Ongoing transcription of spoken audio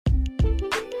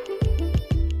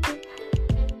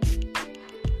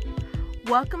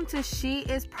Welcome to She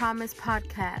Is Promised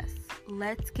podcast.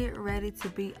 Let's get ready to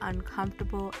be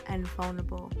uncomfortable and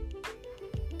vulnerable.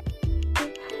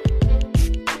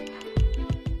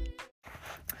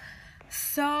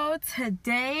 So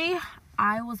today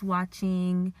I was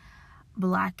watching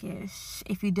Blackish.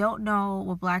 If you don't know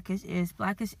what Blackish is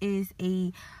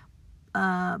a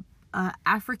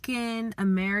African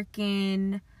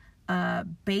American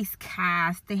base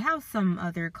cast. They have some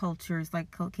other cultures like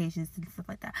Caucasians and stuff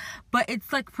like that, but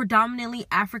it's like predominantly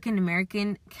African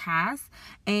American cast,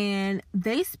 and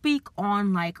they speak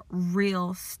on like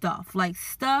real stuff, like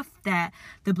stuff that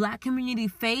the Black community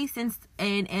face, and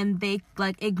they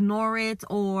like ignore it,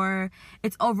 or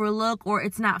it's overlooked, or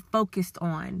it's not focused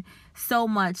on so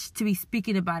much to be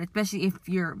speaking about it, especially if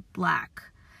you're Black.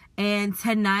 And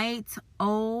tonight,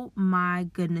 oh my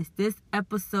goodness, this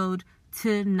episode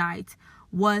tonight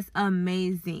was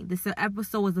amazing. This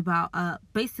episode was about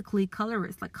basically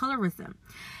colorism,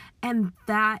 and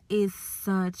that is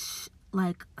such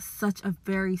a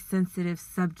very sensitive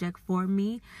subject for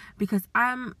me, because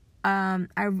I'm popping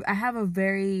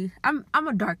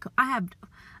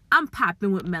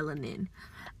with melanin.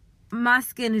 My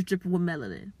skin is dripping with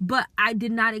melanin, but I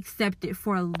did not accept it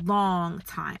for a long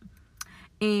time.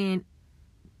 And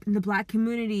in the Black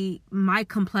community, my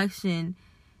complexion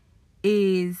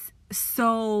is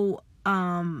so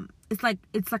it's like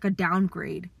a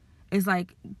downgrade. It's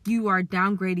like you are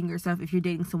downgrading yourself if you're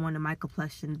dating someone in my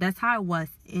complexion. That's how it was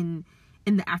in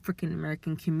the African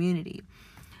American community.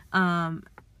 Let's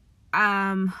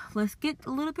get a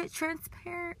little bit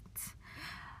transparent.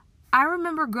 I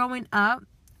remember growing up,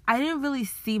 I didn't really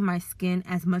see my skin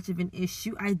as much of an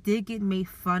issue. I did get made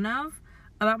fun of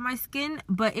about my skin,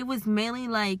 but it was mainly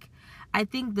like, I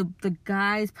think the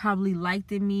guys probably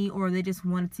liked me, or they just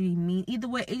wanted to be mean. Either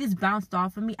way, it just bounced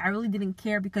off of me. I really didn't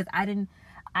care, because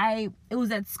it was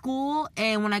at school,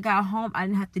 and when I got home, I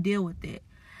didn't have to deal with it.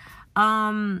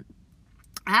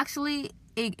 Actually,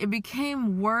 it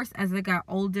became worse as I got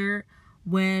older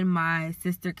when my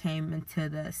sister came into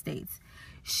the States.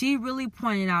 She really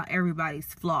pointed out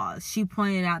everybody's flaws. She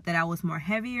pointed out that I was more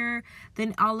heavier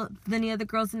than the other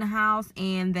girls in the house,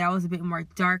 and that I was a bit more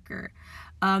darker.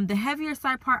 The heavier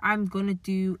side part, I'm going to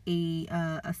do a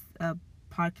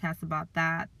podcast about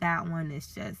that. That one is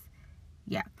just,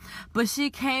 yeah. But she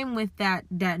came with that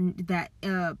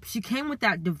she came with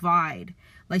that divide.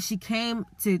 Like she came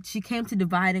to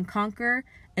divide and conquer,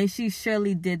 and she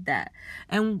surely did that.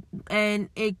 And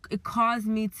it caused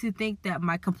me to think that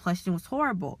my complexion was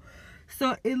horrible.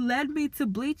 So it led me to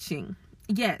bleaching.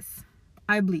 Yes,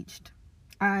 I bleached.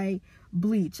 I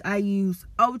use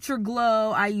Ultra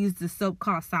Glow. I use the soap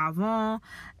called Savon.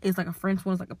 It's like a French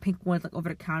one. It's like a pink one. It's like over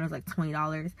the counter. It's like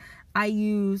 $20. I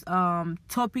use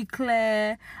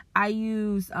Topiclair. I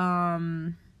use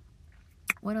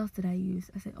what else did I use?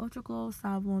 I said Ultra Glow,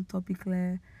 Savon,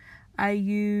 Topiclair. I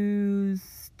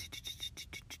use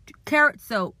carrot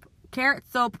soap. Carrot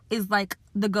soap is like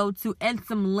the go-to, and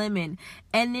some lemon,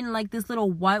 and then like this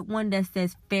little white one that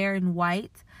says Fair and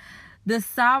White.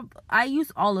 I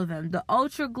use all of them. The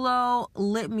Ultra Glow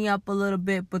lit me up a little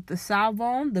bit, but the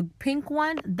Savon, the pink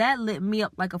one, that lit me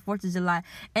up like a 4th of July.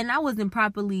 And I wasn't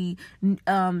properly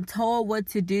told what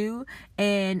to do,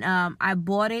 and I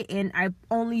bought it, and I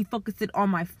only focused it on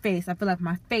my face. I feel like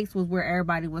my face was where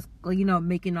everybody was,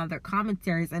 making all their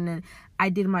commentaries, and then I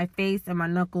did my face and my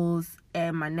knuckles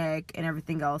and my neck, and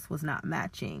everything else was not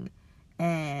matching.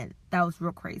 And that was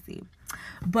real crazy.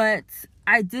 But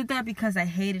I did that because I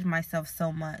hated myself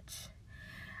so much.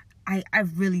 I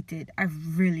really did. I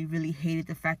really, really hated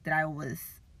the fact that I was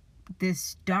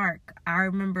this dark. I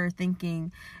remember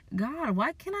thinking, God,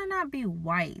 why can I not be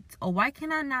white? Or why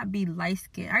can I not be light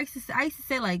skinned? I used to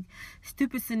say like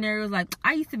stupid scenarios, like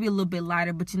I used to be a little bit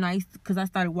lighter, but because I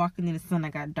started walking in the sun, I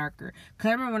got darker. Because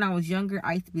I remember when I was younger,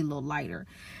 I used to be a little lighter.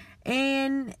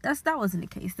 And that wasn't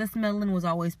the case. This melanin was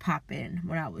always popping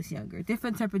when I was younger.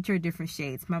 Different temperature, different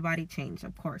shades. My body changed,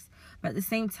 of course. But at the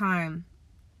same time,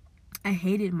 I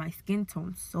hated my skin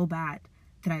tone so bad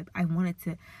that I wanted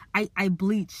to. I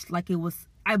bleached like it was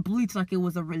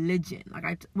a religion. Like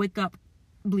I wake up,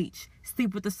 bleach,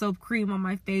 sleep with the soap cream on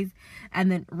my face,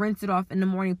 and then rinse it off in the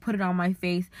morning, put it on my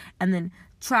face, and then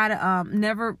try to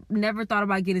never thought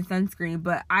about getting sunscreen,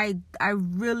 but I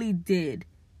really did.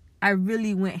 I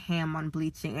really went ham on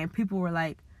bleaching, and people were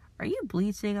like, "Are you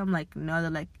bleaching?" I'm like, "No." They're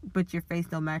like, "But your face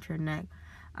don't match your neck."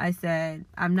 I said,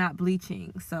 "I'm not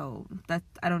bleaching, so I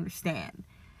don't understand."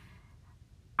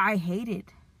 I hated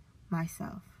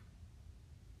myself,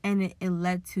 and it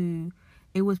led to,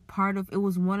 it was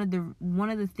one of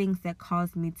the things that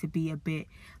caused me to be a bit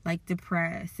like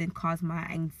depressed and caused my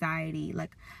anxiety.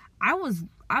 Like I was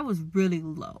really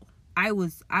low. I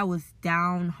was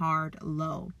down hard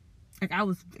low. Like, I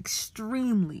was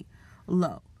extremely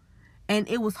low. And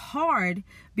it was hard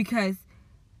because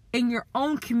in your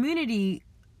own community,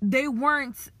 they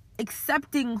weren't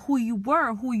accepting who you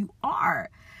were, who you are.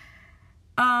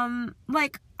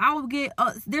 Like, I would get,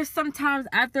 there's sometimes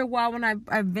after a while when I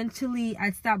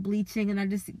stopped bleaching, and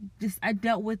I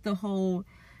dealt with the whole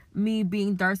me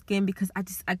being dark skinned, because I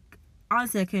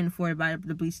honestly, I couldn't afford to buy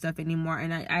the bleach stuff anymore.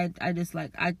 And I just,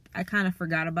 like, I kind of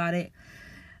forgot about it,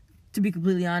 to be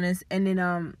completely honest. And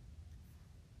then,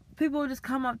 people would just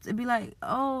come up to be like,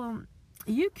 oh,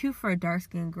 you cute for a dark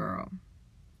skinned girl.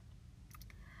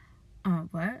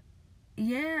 What?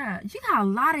 Yeah, you got a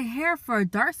lot of hair for a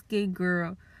dark skinned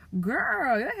girl.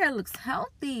 Girl, your hair looks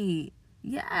healthy.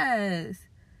 Yes.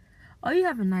 Oh, you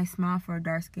have a nice smile for a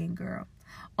dark skinned girl.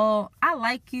 Oh, I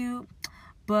like you,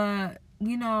 but,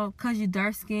 you know, because you're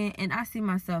dark skinned, and I see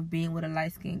myself being with a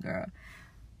light skinned girl.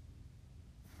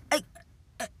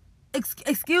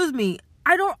 Excuse me.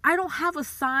 I don't have a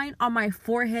sign on my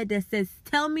forehead that says,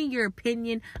 tell me your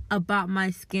opinion about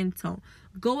my skin tone.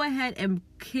 Go ahead and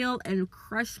kill and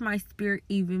crush my spirit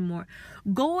even more.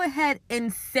 Go ahead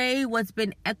and say what's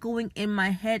been echoing in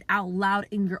my head out loud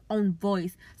in your own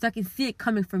voice, so I can see it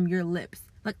coming from your lips.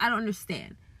 Like, I don't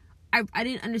understand. I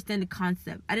didn't understand the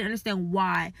concept. I didn't understand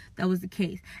why that was the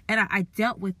case. And I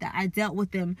dealt with that. I dealt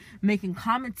with them making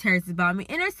commentaries about me.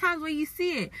 And there's times where you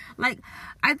see it. Like,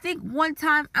 I think one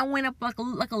time I went up like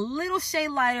a little shade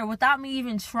lighter without me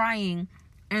even trying.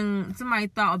 And somebody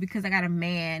thought, oh, because I got a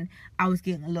man, I was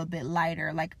getting a little bit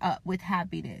lighter, like, up with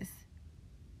happiness.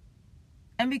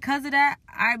 And because of that,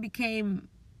 I became,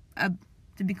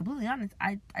 to be completely honest,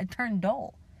 I turned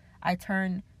dull. I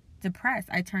turned depressed.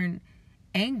 I turned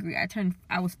angry.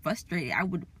 I was frustrated. I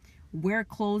would wear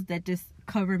clothes that just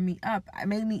covered me up. It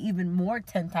made me even more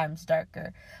 10 times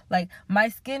darker. Like, my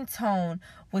skin tone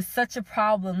was such a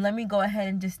problem. Let me go ahead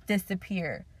and just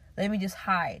disappear. Let me just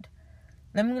hide.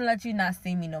 Let me let you not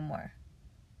see me no more.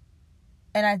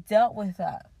 And I dealt with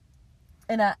that.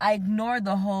 And I ignored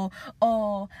the whole,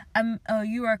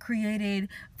 you are created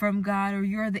from God, or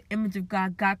you're the image of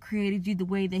God. God created you the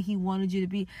way that he wanted you to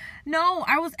be. No,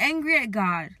 I was angry at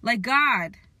God. Like,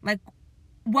 God, like,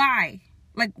 why?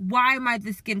 Like, why am I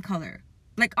this skin color?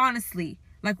 Like, honestly,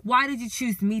 like, why did you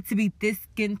choose me to be this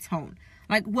skin tone?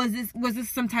 Like, was this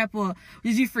some type of,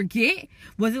 did you forget?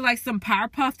 Was it like some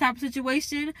Powerpuff type of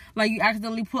situation? Like, you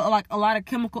accidentally put like a lot of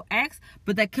chemical X,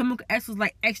 but that chemical X was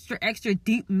like extra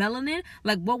deep melanin?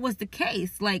 Like, what was the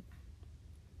case? Like,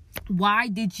 why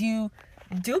did you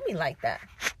do me like that?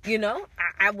 You know,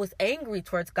 I was angry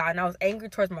towards God, and I was angry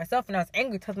towards myself, and I was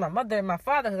angry towards my mother and my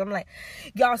father, because I'm like,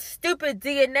 y'all stupid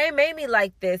DNA made me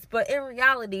like this. But in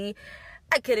reality,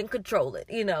 I couldn't control it.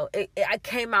 You know, I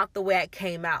came out the way I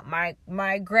came out.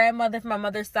 My grandmother from my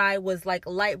mother's side was like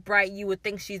light bright. You would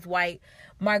think she's white.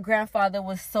 My grandfather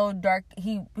was so dark.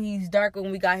 He's dark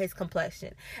when we got his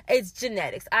complexion. It's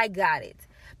genetics. I got it.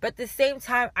 But at the same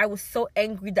time, I was so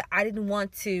angry that I didn't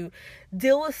want to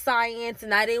deal with science,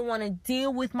 and I didn't want to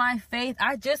deal with my faith.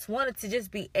 I just wanted to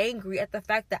just be angry at the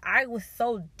fact that I was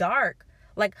so dark.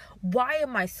 Like, why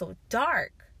am I so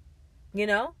dark? You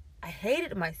know? I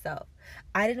hated myself.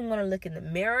 I didn't want to look in the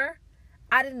mirror.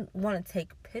 I didn't want to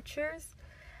take pictures.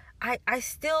 I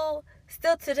still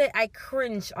today, I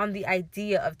cringe on the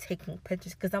idea of taking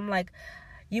pictures, because I'm like,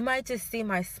 you might just see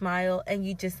my smile, and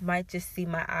you just might just see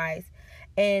my eyes.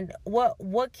 And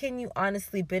what can you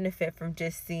honestly benefit from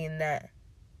just seeing that?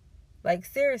 Like,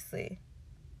 seriously.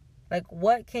 Like,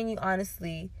 what can you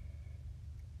honestly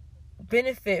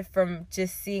benefit from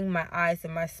just seeing my eyes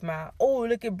and my smile? Oh,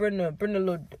 look at Brenda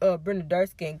dark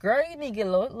skin. Girl, you need to get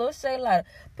a little shade lighter.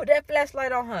 Put that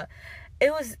flashlight on her.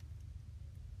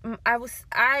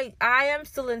 I am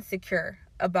still insecure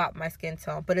about my skin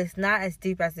tone, but it's not as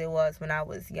deep as it was when I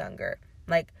was younger.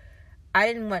 Like, I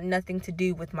didn't want nothing to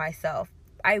do with myself.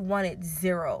 I wanted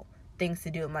zero things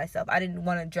to do with myself. I didn't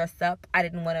want to dress up. I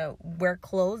didn't want to wear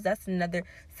clothes. That's another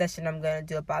session I'm going to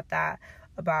do about that,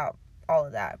 about all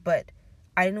of that. But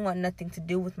I didn't want nothing to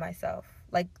do with myself.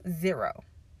 Like, zero.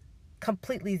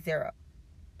 Completely zero.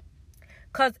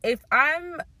 Because if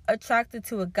I'm attracted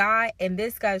to a guy, and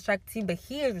this guy is attracted to me, but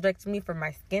he is rejecting me for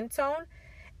my skin tone,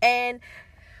 and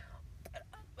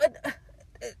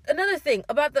another thing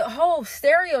about the whole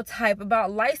stereotype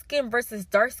about light skin versus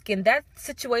dark skin, that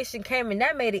situation came and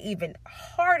that made it even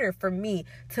harder for me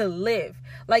to live.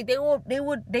 Like they will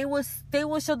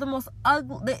show the most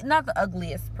ugly, not the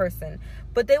ugliest person,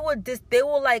 but they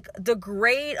will like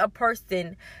degrade a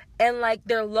person and like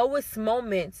their lowest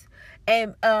moments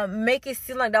and make it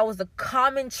seem like that was a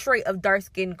common trait of dark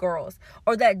skinned girls,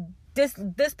 or that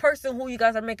this person who you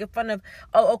guys are making fun of,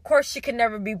 oh, of course she can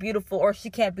never be beautiful, or she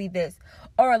can't be this.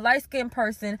 Or a light-skinned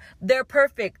person, they're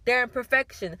perfect, they're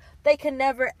imperfection, they can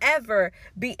never ever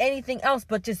be anything else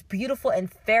but just beautiful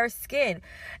and fair skin.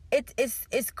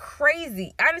 It's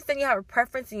crazy. I understand you have a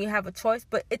preference and you have a choice,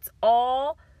 but it's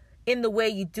all in the way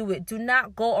you do it. Do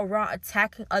not go around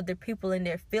attacking other people and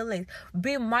their feelings.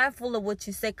 Be mindful of what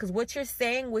you say, because what you're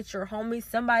saying with your homies,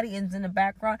 somebody is in the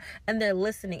background and they're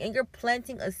listening, and you're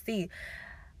planting a seed.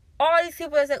 All these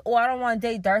people that say, oh, I don't want to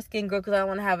date dark skinned girl because I don't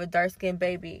want to have a dark skinned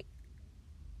baby.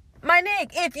 My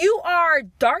nigga, if you are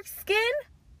dark skinned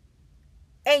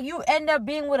and you end up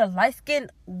being with a light skinned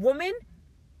woman,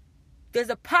 there's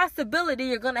a possibility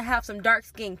you're gonna have some dark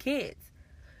skinned kids.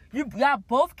 Y'all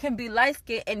both can be light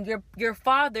skinned and your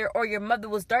father or your mother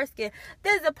was dark skinned.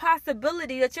 There's a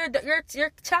possibility that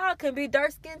your child can be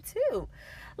dark skinned too.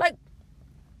 Like,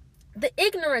 the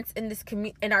ignorance in this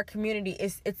in our community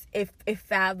it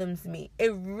fathoms me.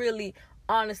 It really,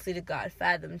 honestly to God,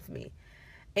 fathoms me.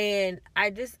 And I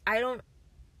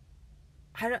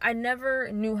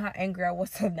never knew how angry I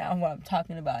was till now when I'm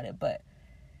talking about it, but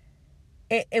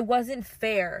it wasn't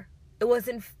fair. It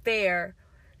wasn't fair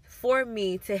for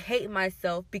me to hate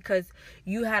myself because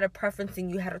you had a preference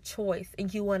and you had a choice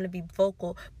and you want to be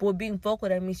vocal. But with being vocal,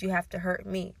 that means you have to hurt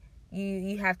me.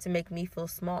 You have to make me feel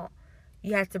small.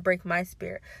 You have to break my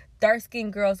spirit.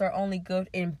 Dark-skinned girls are only good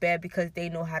in bed because they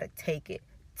know how to take it.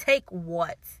 Take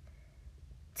what?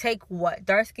 Take what?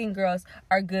 Dark-skinned girls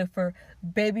are good for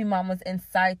baby mamas and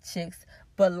side chicks,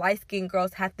 but light-skinned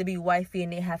girls have to be wifey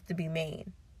and they have to be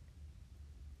main.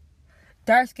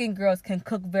 Dark-skinned girls can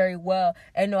cook very well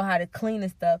and know how to clean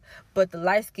and stuff, but the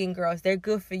light-skinned girls, they're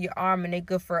good for your arm and they're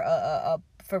good for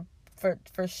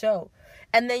show.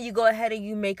 And then you go ahead and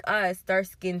you make us dark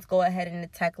skins go ahead and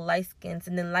attack light skins,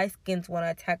 and then light skins want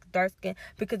to attack dark skin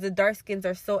because the dark skins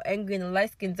are so angry and the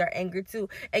light skins are angry too.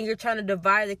 And you're trying to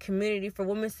divide the community for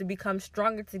women to become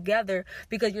stronger together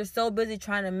because you're so busy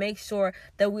trying to make sure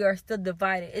that we are still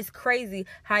divided. It's crazy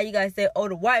how you guys say, oh,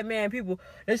 the white man people,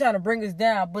 they're trying to bring us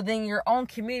down, but then your own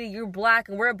community, you're black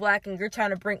and we're black, and you're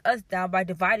trying to bring us down by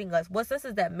dividing us. What sense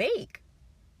does that make?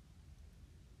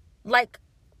 Like,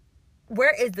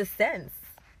 where is the sense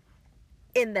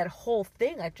in that whole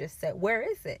thing I just said? Where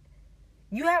is it?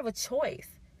 You have a choice.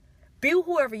 Be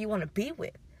whoever you want to be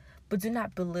with, but do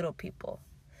not belittle people.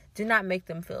 Do not make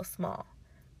them feel small.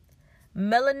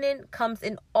 Melanin comes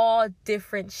in all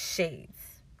different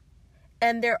shades,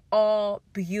 and they're all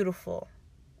beautiful.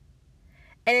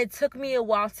 And it took me a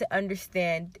while to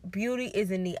understand beauty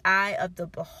is in the eye of the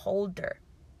beholder.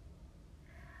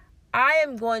 I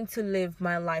am going to live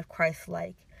my life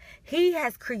Christ-like. He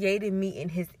has created me in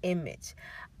his image.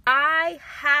 I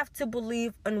have to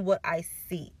believe in what I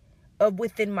see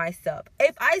within myself.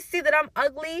 If I see that I'm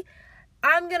ugly,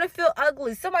 I'm going to feel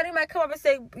ugly. Somebody might come up and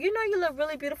say, you know, you look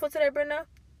really beautiful today, Brenda.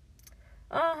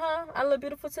 I look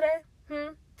beautiful today.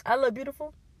 I look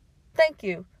beautiful. Thank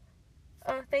you.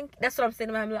 That's what I'm saying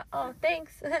to myself. I'm like, oh,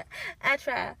 thanks. I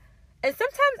try. And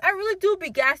sometimes I really do be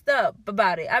gassed up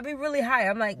about it. I be really high.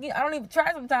 I'm like, I don't even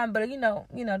try sometimes, but you know,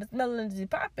 this melanin is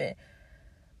popping.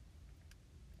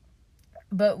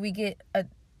 But we get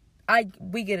attacked.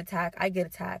 I get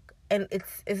attacked, and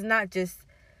it's not just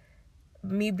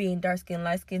me being dark skinned.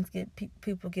 Light skinned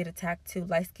people get attacked too.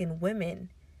 Light skinned women,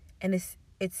 and it's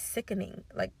sickening.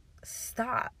 Like,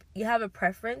 stop. You have a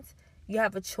preference. You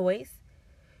have a choice.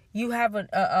 You have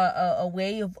a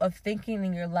way of thinking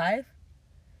in your life.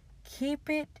 Keep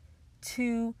it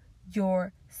to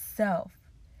yourself.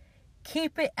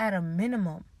 Keep it at a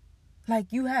minimum.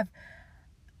 Like, you have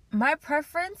my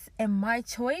preference and my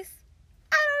choice.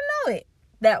 I don't know it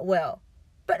that well.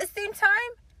 But at the same time,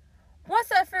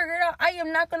 once I figure it out, I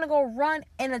am not going to go run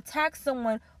and attack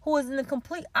someone who is in the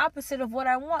complete opposite of what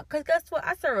I want. Because guess what?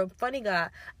 I serve a funny God.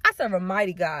 I serve a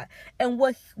mighty God. And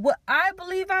what I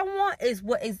believe I want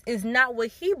is not what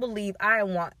he believe I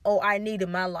want or I need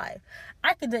in my life.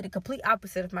 I could do the complete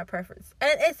opposite of my preference.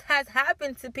 And it has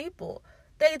happened to people.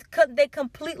 They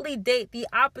completely date the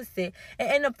opposite and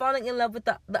end up falling in love with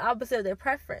the opposite of their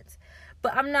preference.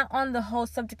 But I'm not on the whole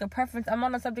subject of preference. I'm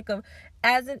on the subject of,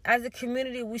 as a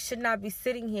community, we should not be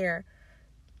sitting here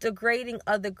degrading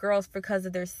other girls because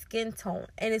of their skin tone.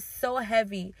 And it's so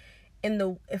heavy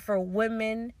for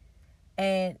women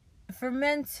and for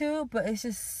men too, but it's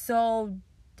just so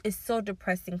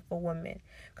depressing for women.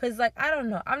 Because, like, I don't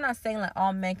know. I'm not saying, like,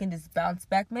 all men can just bounce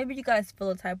back. Maybe you guys feel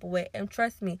a type of way. And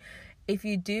trust me, if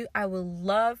you do, I would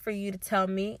love for you to tell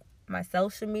me. My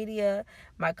social media,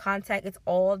 my contact, it's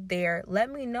all there. Let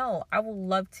me know. I would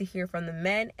love to hear from the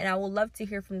men, and I would love to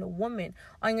hear from the women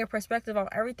on your perspective on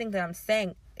everything that I'm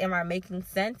saying. Am I making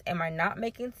sense? Am I not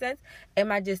making sense?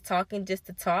 Am I just talking just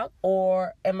to talk?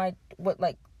 Or am I, what,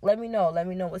 like, let me know. Let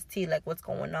me know what's tea, like, what's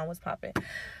going on, what's popping.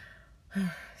 Sorry,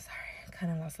 I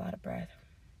kind of lost a lot of breath.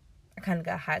 I kind of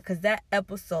got hot, because that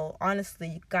episode, honestly,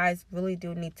 you guys really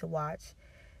do need to watch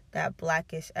that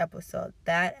Blackish episode.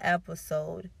 That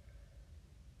episode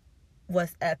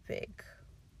was epic.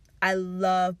 I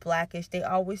love Blackish. They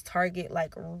always target,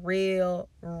 like, real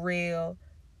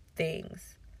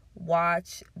things.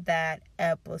 Watch that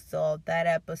episode. That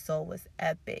episode was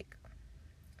epic.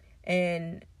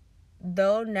 And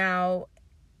though now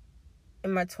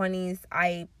in my 20s,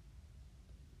 I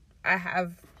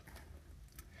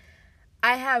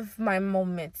have my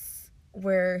moments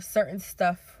where certain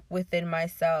stuff within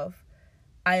myself,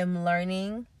 I am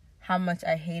learning how much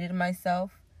I hated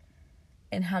myself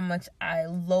and how much I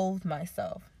loathe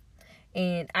myself.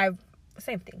 And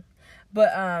same thing.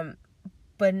 But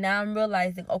now I'm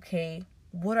realizing, okay,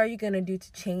 what are you going to do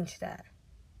to change that?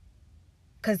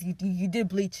 Because you did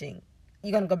bleaching.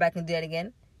 You going to go back and do that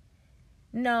again?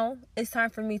 No, it's time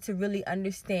for me to really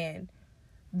understand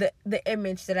the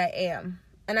image that I am.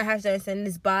 And I have to understand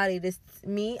this body, this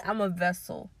me, I'm a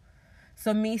vessel.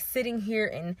 So me sitting here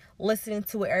and listening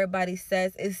to what everybody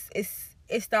says is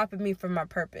stopping me from my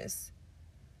purpose.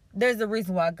 There's a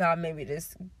reason why God maybe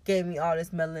just gave me all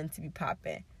this melanin to be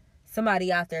popping. Somebody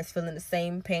out there is feeling the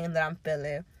same pain that I'm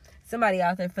feeling. Somebody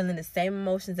out there feeling the same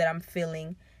emotions that I'm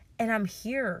feeling. And I'm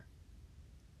here.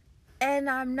 And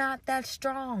I'm not that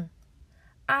strong.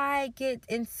 I get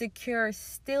insecure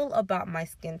still about my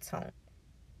skin tone.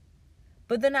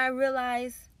 But then I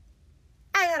realize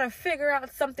I gotta figure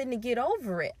out something to get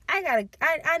over it.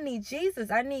 I need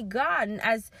Jesus. I need God. And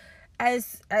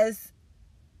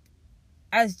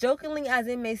as jokingly as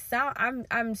it may sound,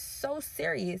 I'm so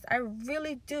serious. I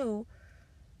really do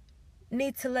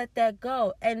need to let that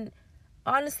go. And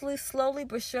honestly, slowly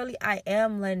but surely, I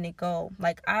am letting it go.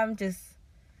 Like, I'm just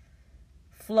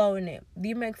flowing it.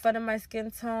 You make fun of my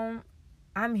skin tone,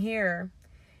 I'm here.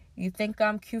 You think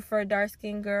I'm cute for a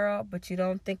dark-skinned girl, but you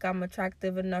don't think I'm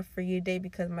attractive enough for you today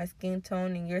because my skin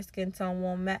tone and your skin tone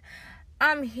won't match.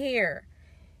 I'm here.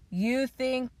 You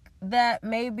think that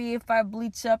maybe if I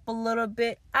bleach up a little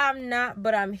bit, I'm not,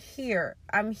 but I'm here.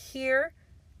 I'm here.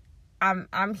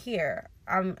 I'm here.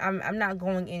 I'm not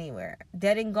going anywhere.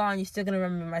 Dead and gone, you're still gonna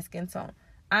remember my skin tone.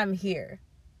 I'm here.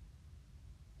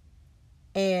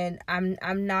 And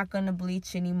I'm not gonna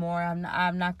bleach anymore. I'm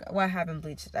not. Well, I haven't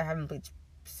bleached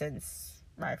since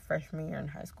my freshman year in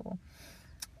high school.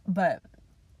 But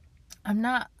I'm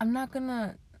not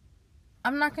gonna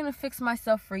fix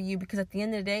myself for you, because at the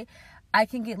end of the day, I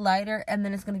can get lighter and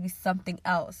then it's going to be something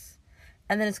else.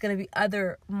 And then it's going to be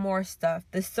more stuff.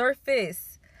 The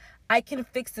surface, I can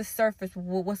fix the surface.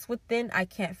 What's within, I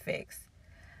can't fix.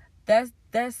 That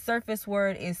surface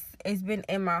word it's been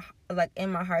in my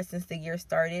heart since the year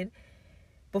started.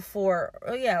 Before,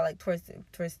 towards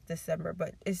December,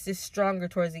 but it's just stronger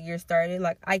towards the year started.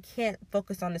 Like, I can't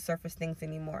focus on the surface things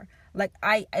anymore. Like,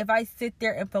 if I sit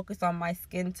there and focus on my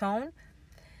skin tone,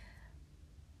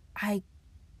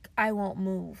 I won't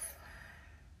move.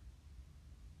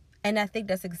 And I think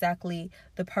that's exactly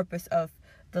the purpose of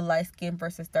the light skin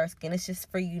versus dark skin. It's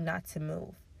just for you not to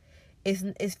move.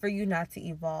 It's for you not to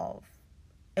evolve.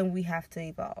 And we have to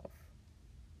evolve.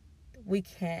 We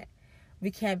can't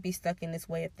be stuck in this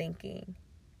way of thinking.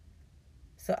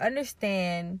 So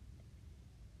understand,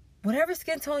 whatever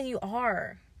skin tone you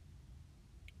are,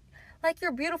 like,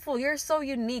 you're beautiful. You're so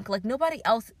unique. Like, nobody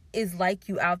else is like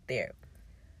you out there.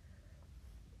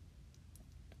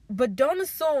 But don't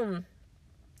assume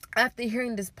after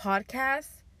hearing this podcast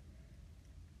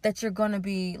that you're going to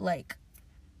be like,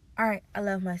 all right, I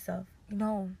love myself.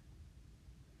 No.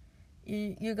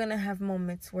 You're going to have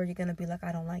moments where you're going to be like,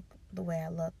 I don't like the way I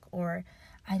look, or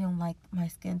I don't like my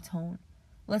skin tone.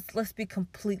 Let's be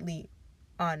completely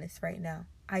honest right now.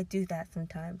 I do that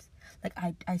sometimes. Like,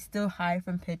 I still hide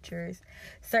from pictures.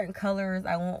 Certain colors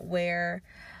I won't wear.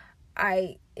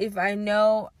 If I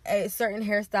know certain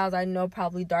hairstyles I know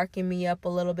probably darken me up a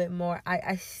little bit more,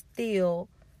 I still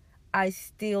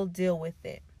deal with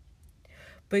it.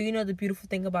 But you know the beautiful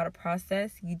thing about a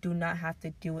process, you do not have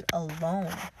to do it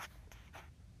alone.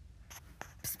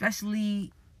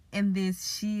 Especially in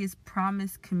this She Is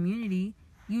Promised community,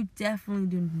 you definitely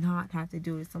do not have to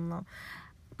do this alone.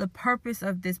 The purpose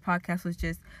of this podcast was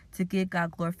just to give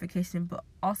God glorification, but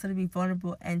also to be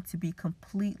vulnerable and to be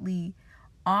completely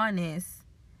honest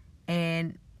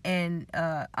and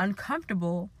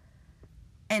uncomfortable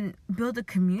and build a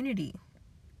community.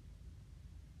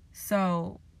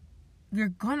 So you're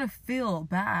gonna feel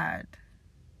bad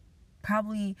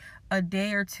probably a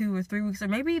day or 2 or 3 weeks, or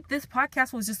maybe this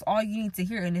podcast was just all you need to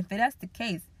hear. And if that's the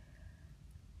case,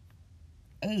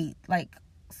 hey, like,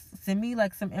 send me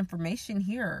like some information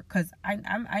here, because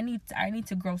I need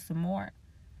to grow some more.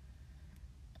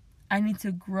 I need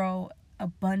to grow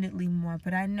abundantly more.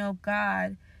 But I know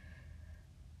God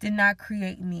did not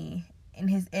create me in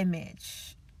His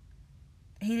image.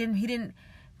 He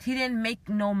didn't make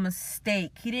no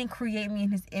mistake. He didn't create me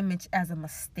in His image as a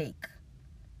mistake.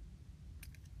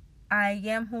 I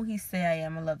am who He say I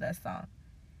am. I love that song.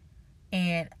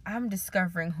 And I'm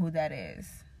discovering who that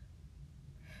is.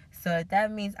 So that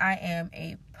means I am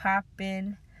a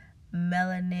poppin',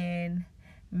 melanin,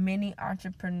 mini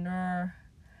entrepreneur,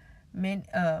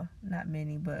 not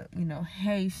many, but,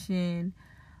 Haitian,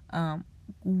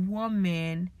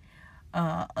 woman,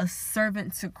 a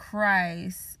servant to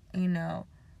Christ, an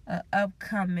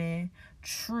upcoming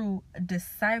true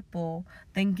disciple.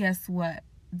 Then guess what?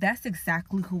 That's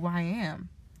exactly who I am.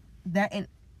 That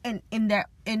in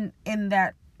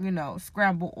that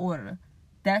scramble order.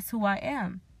 That's who I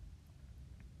am.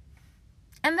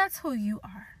 And that's who you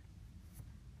are.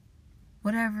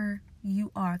 Whatever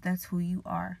you are, that's who you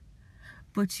are.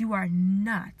 But you are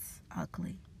not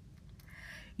ugly.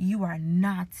 You are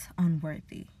not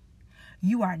unworthy.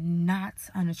 You are not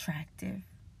unattractive.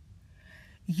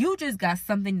 You just got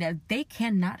something that they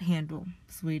cannot handle,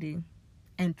 sweetie.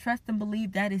 And trust and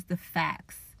believe that is the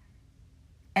facts.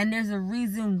 And there's a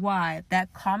reason why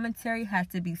that commentary has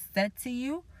to be said to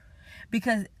you,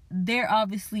 because they're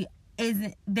obviously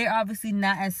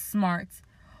not as smart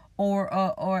or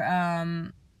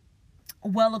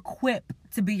well equipped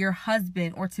to be your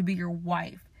husband or to be your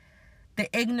wife. The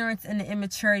ignorance and the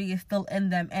immaturity is still in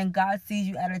them, and God sees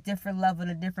you at a different level,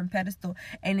 a different pedestal.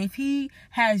 And if He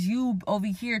has you over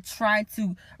here trying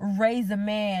to raise a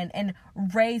man and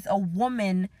raise a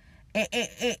woman,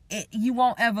 you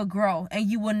won't ever grow, and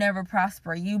you will never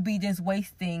prosper. You'll be just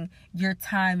wasting your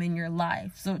time in your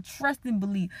life. So trust and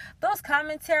believe. Those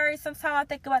commentaries, sometimes I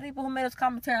think about people who made those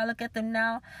commentaries. I look at them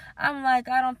now, I'm like,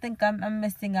 I don't think I'm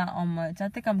missing out on much. I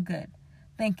think I'm good.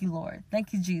 Thank you, Lord.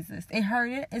 Thank you, Jesus. It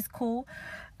hurt it. It's cool.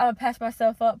 I'm gonna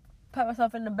pat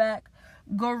myself in the back.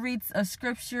 Go read a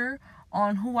scripture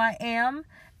on who I am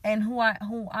and who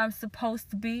I'm supposed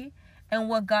to be, and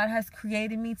what God has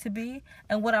created me to be,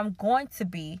 and what I'm going to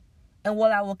be, and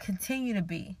what I will continue to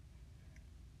be.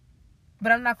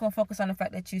 But I'm not gonna focus on the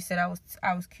fact that you said I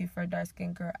was cute for a dark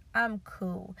skinned girl. I'm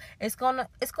cool. It's gonna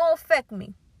affect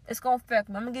me. It's gonna affect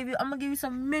me. I'm gonna give you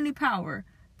some mini power,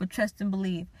 but trust and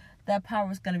believe that power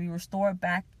is gonna be restored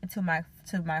back to my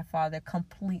Father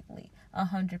completely,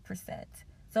 100%.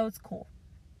 So it's cool.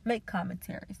 Make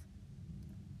commentaries.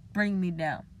 Bring me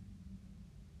down.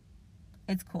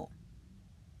 It's cool.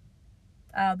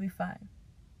 I'll be fine.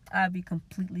 I'll be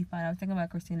completely fine. I was thinking about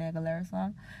Christina Aguilera's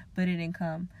song, but it didn't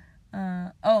come.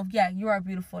 Oh, yeah, you are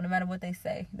beautiful no matter what they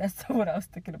say. That's what I was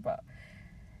thinking about.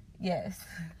 Yes,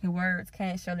 your words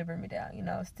can't surely bring me down.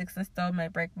 Sticks and stones may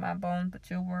break my bones, but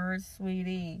your words,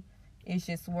 sweetie, it's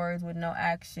just words with no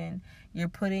action. You're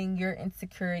putting your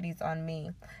insecurities on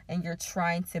me, and you're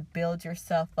trying to build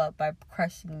yourself up by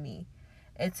crushing me.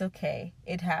 It's okay.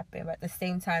 It happened. But at the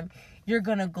same time, you're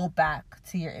going to go back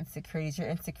to your insecurities. Your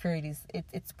insecurities,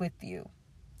 it's with you.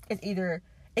 It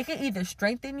can either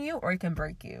strengthen you or it can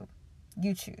break you.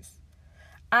 You choose.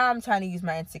 I'm trying to use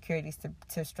my insecurities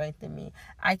to strengthen me.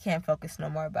 I can't focus no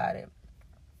more about it.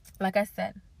 Like I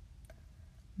said,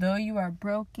 though you are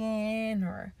broken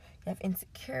or you have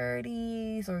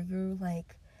insecurities or you're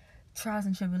like trials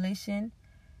and tribulation,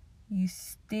 you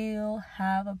still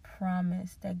have a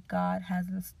promise that God has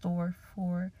in store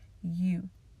for you.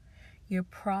 Your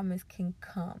promise can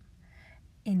come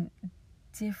in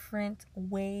different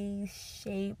ways,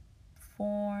 shape,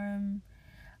 form.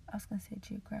 I was going to say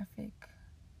geographic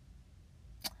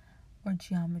or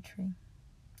geometry.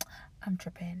 I'm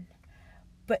tripping.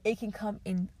 But it can come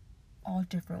in all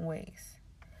different ways.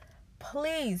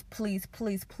 Please, please,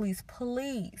 please, please,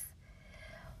 please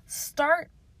start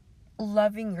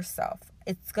loving yourself.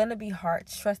 It's gonna be hard.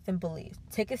 Trust and believe.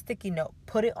 Take a sticky note,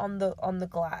 put it on the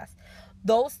glass.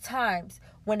 Those times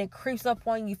when it creeps up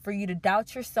on you for you to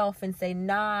doubt yourself and say,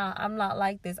 nah, I'm not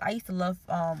like this. I used to love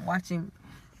watching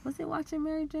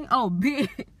Mary Jane? Oh,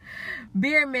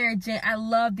 Beer Mary Jane, I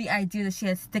love the idea that she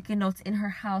has sticky notes in her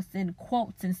house and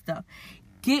quotes and stuff.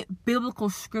 Get biblical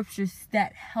scriptures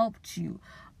that helped you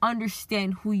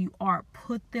understand who you are.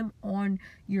 Put them on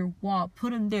your wall.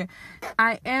 Put them there.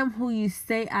 I am who you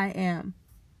say I am.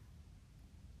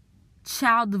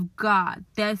 Child of God.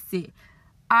 That's it.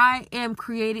 I am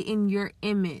created in your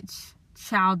image.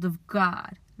 Child of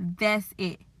God. That's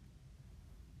it.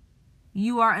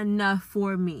 You are enough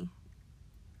for me.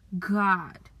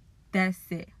 God. That's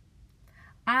it.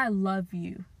 I love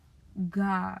you.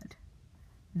 God.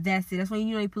 That's it. That's when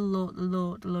you put the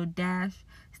little dash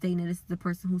stating that this is the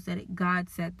person who said it. God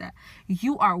said that.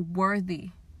 You are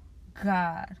worthy.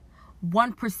 God.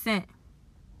 1%.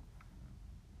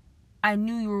 I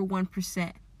knew you were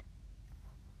 1%.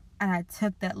 And I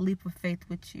took that leap of faith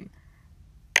with you.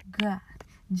 God.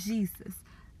 Jesus.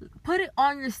 Put it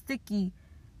on your sticky.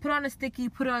 Put on a sticky.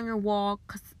 Put it on your wall.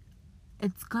 Because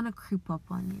it's going to creep up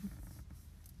on you.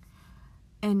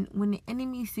 And when the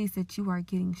enemy sees that you are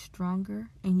getting stronger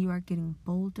and you are getting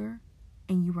bolder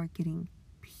and you are getting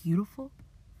beautiful,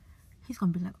 he's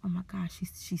going to be like, oh my gosh,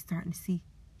 she's starting to see.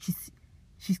 She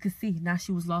could see. Now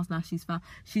she was lost, now she's found.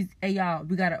 Hey y'all,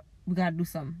 we gotta do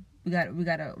something. We gotta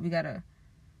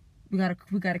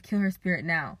kill her spirit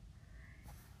now.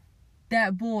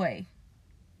 That boy,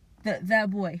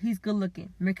 he's good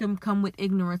looking. Make him come with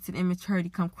ignorance and immaturity,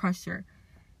 come crush her.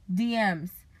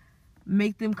 DMs.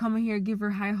 Make them come in here, give her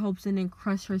high hopes, and then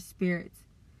crush her spirits.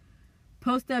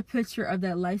 Post that picture of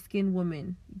that light-skinned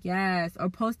woman. Yes. Or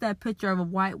post that picture of a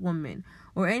white woman.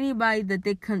 Or anybody that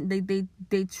they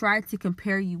try to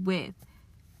compare you with.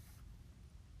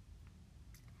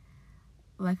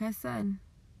 Like I said,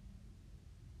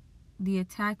 the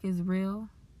attack is real,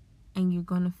 and you're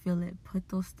going to feel it. Put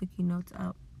those sticky notes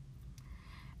up.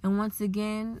 And once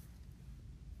again,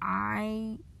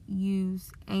 I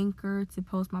use Anchor to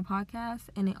post my podcast,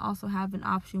 and they also have an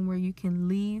option where you can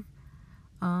leave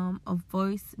a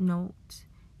voice note.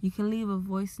 You can leave a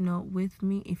voice note with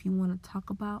me if you want to talk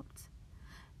about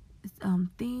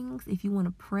things, if you want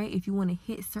to pray, if you want to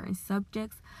hit certain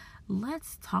subjects.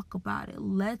 Let's talk about it.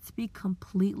 Let's be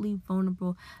completely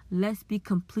vulnerable. Let's be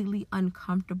completely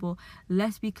uncomfortable.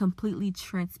 Let's be completely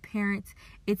transparent.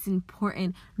 It's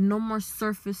important. No more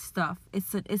surface stuff.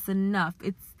 It's enough.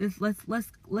 Let's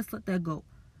let that go.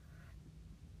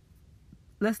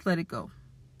 Let's let it go.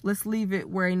 Let's leave it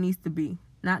where it needs to be.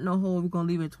 Not no hole we're gonna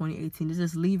leave it in 2018.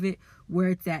 Just leave it where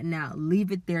it's at now. Leave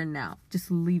it there now.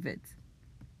 Just leave it.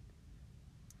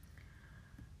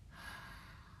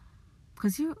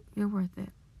 Because you're worth it.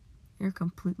 You're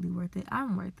completely worth it.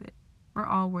 I'm worth it. We're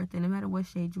all worth it. No matter what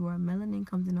shade you are. Melanin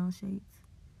comes in all shades.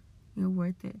 You're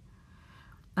worth it.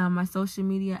 My social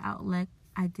media outlet,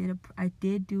 I did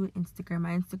do an Instagram.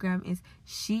 My Instagram is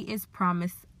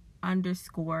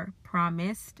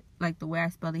sheispromise_promised. Like the way I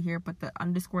spelled it here. But the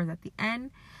underscore is at the end.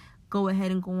 Go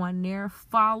ahead and go on there.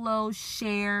 Follow,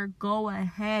 share. Go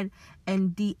ahead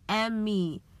and DM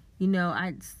me. You know,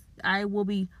 I will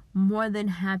be more than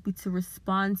happy to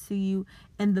respond to you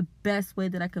in the best way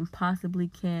that I can possibly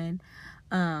can.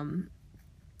 I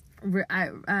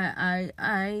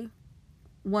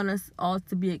want us all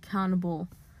to be accountable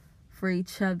for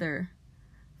each other,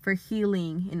 for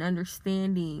healing and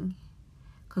understanding,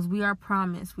 because we are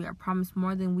promised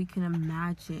more than we can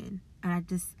imagine. And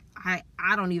I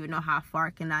don't even know how far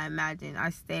can I imagine. I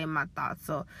stay in my thoughts.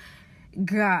 So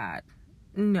God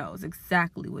knows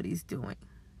exactly what he's doing.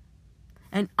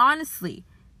 And honestly,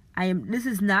 this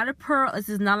is not a pearl. This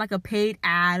is not like a paid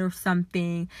ad or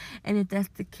something. And if that's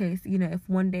the case, you know, if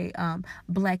one day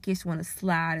Blackish want to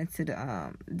slide into the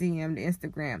DM, the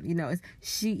Instagram, you know, it's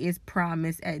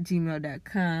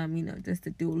sheispromise@gmail.com, you know, just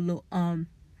to do a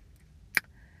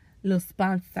little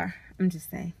sponsor. I'm just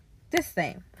saying.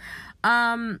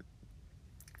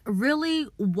 Really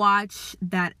watch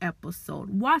that episode.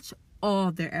 Watch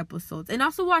all their episodes. And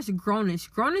also watch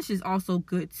Grownish. Grownish is also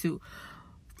good too.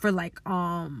 For like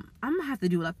I'm gonna have to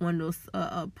do like one of those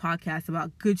podcasts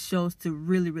about good shows to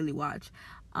really, really watch,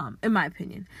 in my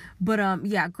opinion. But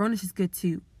yeah, Grownish is good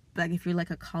too. Like if you're like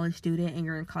a college student and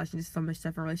you're in college and there's so much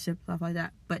stuff in relationships, stuff like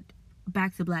that. But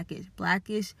back to Blackish.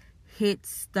 Blackish hits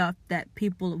stuff that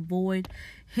people avoid,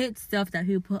 hits stuff that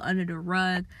people put under the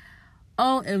rug.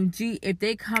 OMG, if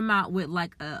they come out with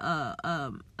like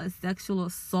a sexual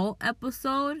assault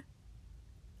episode,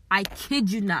 I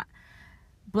kid you not,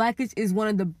 Blackish is one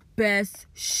of the best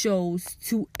shows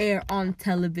to air on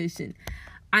television.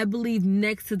 I believe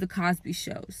next to the Cosby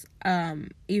shows.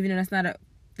 Even though that's not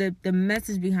the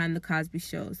message behind the Cosby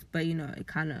shows, but you know, it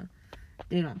kind of,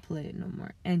 they don't play it no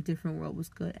more. And Different World was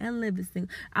good. And Live is thing.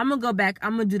 I'm gonna go back.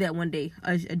 I'm gonna do that one day,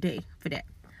 a day for that.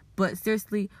 But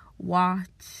seriously,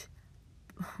 watch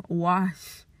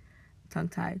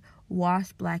tongue-tied,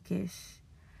 watch Blackish.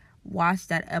 Watch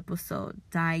that episode.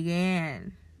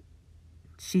 Diane,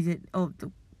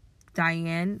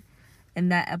 Diane, in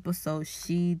that episode,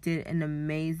 she did an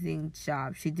amazing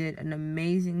job.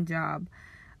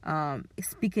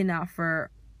 Speaking out for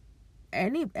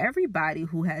everybody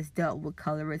who has dealt with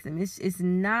colorism. It's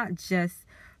not just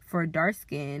for dark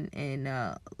skin and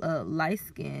light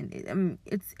skin.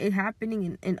 It's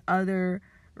happening in other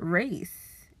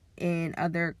race and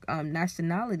other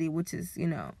nationality, which is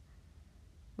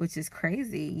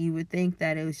crazy. You would think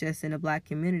that it was just in the black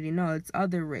community. No, it's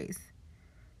other race.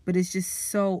 But it's just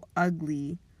so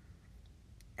ugly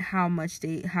how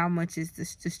strong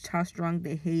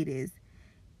the hate is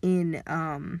in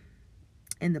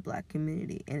the black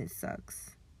community, and it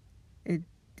sucks. It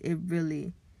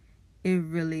really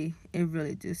do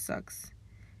sucks.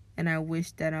 And I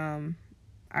wish that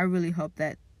I really hope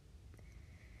that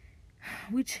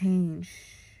we change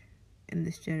in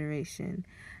this generation.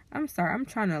 I'm sorry, I'm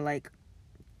trying to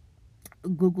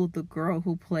Google the girl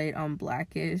who played on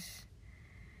Blackish,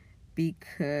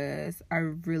 because I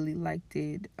really liked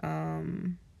it.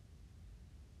 Oh,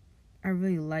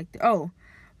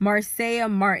 Marcia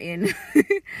Martin.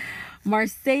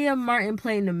 Marcia Martin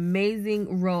played an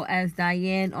amazing role as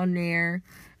Diane on there.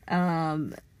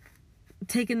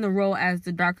 Taking the role as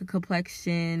the darker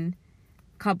complexion,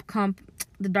 the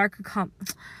darker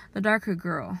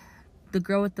girl, the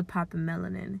girl with the pop and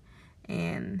melanin.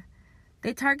 And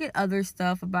they target other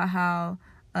stuff about how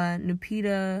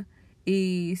Lupita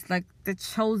is like the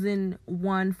chosen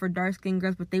one for dark skinned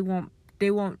girls, but they won't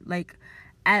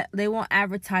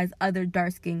advertise other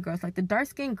dark skinned girls. Like the dark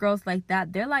skinned girls like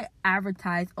that, they're like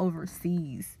advertised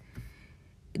overseas.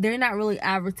 They're not really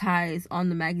advertised on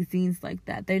the magazines like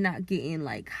that. They're not getting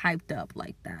hyped up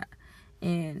like that.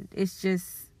 And it's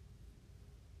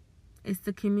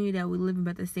the community that we live in,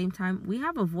 but at the same time, we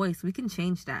have a voice. We can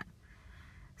change that.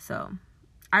 So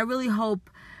I really hope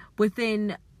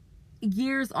within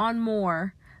years on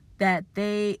more that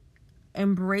they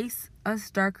embrace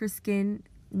us darker skinned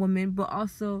women, but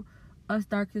also us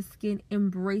darker skin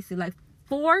embrace it,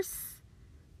 force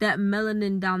that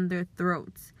melanin down their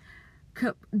throats.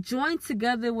 Join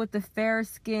together with the fair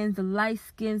skins, the light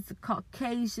skins, the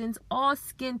Caucasians, all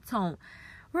skin tone.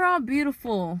 We're all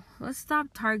beautiful. Let's stop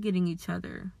targeting each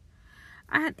other.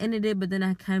 I had ended it, but then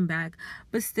I came back.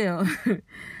 But still,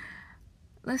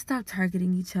 let's stop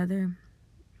targeting each other.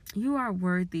 You are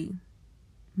worthy.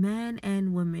 Men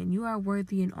and women, you are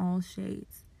worthy in all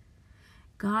shades.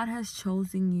 God has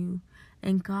chosen you,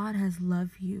 and God has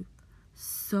loved you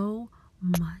so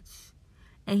much,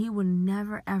 and He will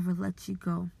never ever let you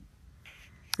go.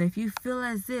 So if you feel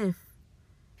as if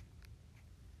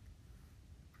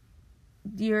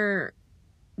you're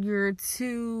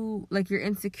too, your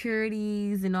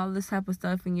insecurities and all this type of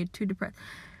stuff, and you're too depressed,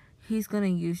 He's gonna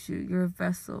use you. You're a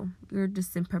vessel. You're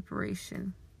just in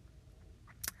preparation.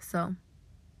 So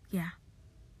yeah,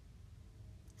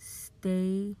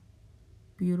 stay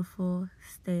beautiful,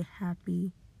 stay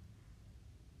happy,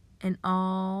 and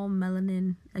all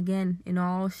melanin, again, in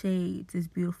all shades, is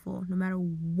beautiful. No matter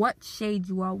what shade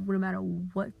you are, no matter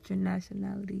what your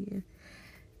nationality is,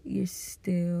 you're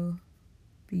still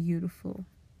beautiful.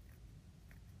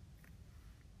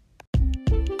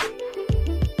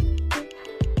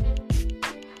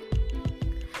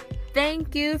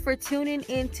 Thank you for tuning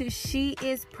in to She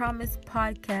Is Promised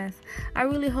podcast. I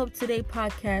really hope today's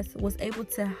podcast was able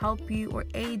to help you or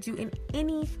aid you in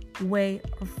any way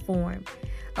or form.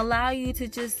 Allow you to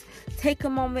just take a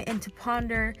moment and to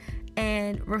ponder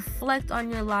and reflect on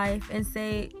your life and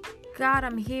say, God,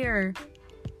 I'm here.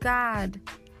 God,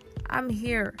 I'm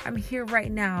here. I'm here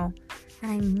right now.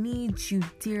 And I need you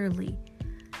dearly.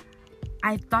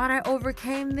 I thought I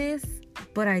overcame this,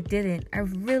 but I didn't. I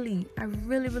really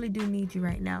do need you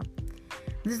right now.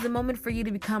 This is the moment for you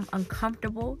to become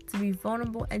uncomfortable, to be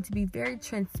vulnerable, and to be very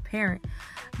transparent.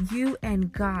 You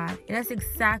and God. And that's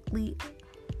exactly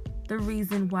the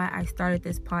reason why I started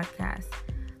this podcast.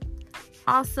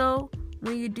 Also,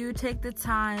 when you do take the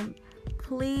time,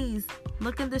 please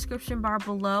look in the description bar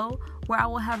below where I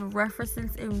will have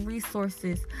references and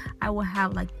resources. I will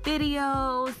have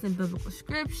videos and biblical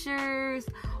scriptures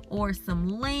or some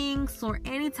links or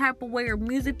any type of way, or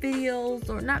music videos,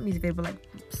 or not music videos, but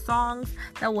songs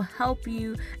that will help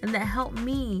you and that help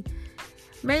me.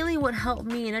 Mainly what helped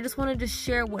me, and I just wanted to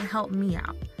share what helped me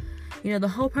out. The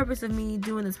whole purpose of me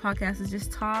doing this podcast is just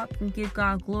talk and give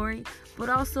God glory, but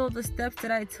also the steps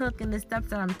that I took and the steps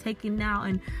that I'm taking now,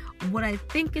 and what I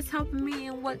think is helping me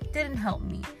and what didn't help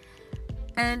me.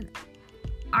 And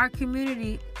our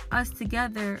community us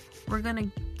together, we're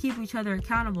gonna keep each other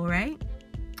accountable, right?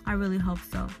 I really hope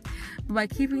so. But by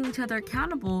keeping each other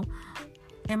accountable,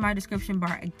 in my description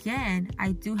bar again,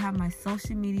 I do have my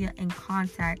social media and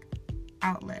contact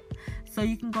outlet. So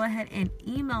you can go ahead and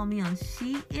email me on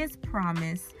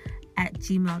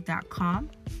sheispromise@gmail.com.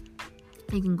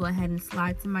 You can go ahead and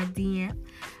slide to my DM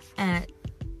at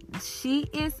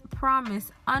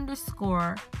sheispromise_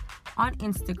 on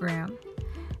Instagram.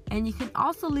 And you can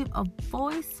also leave a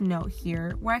voice note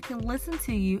here where I can listen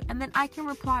to you and then I can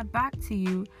reply back to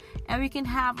you, and we can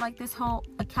have like this whole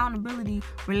accountability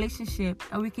relationship,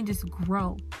 and we can just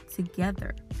grow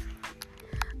together.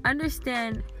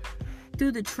 Understand,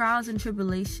 through the trials and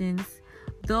tribulations,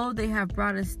 though they have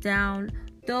brought us down,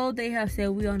 though they have said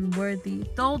we are unworthy,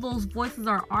 though those voices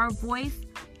are our voice,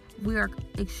 we are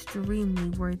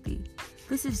extremely worthy.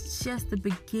 This is just the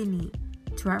beginning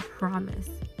to our promise.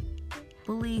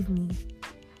 Believe me,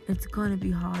 it's gonna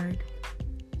be hard,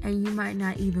 and you might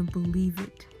not even believe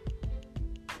it.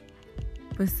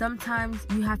 But sometimes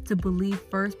you have to believe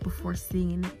first before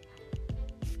seeing it.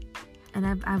 And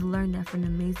I've learned that from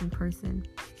an amazing person.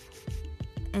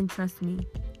 And trust me,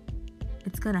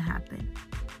 it's gonna happen.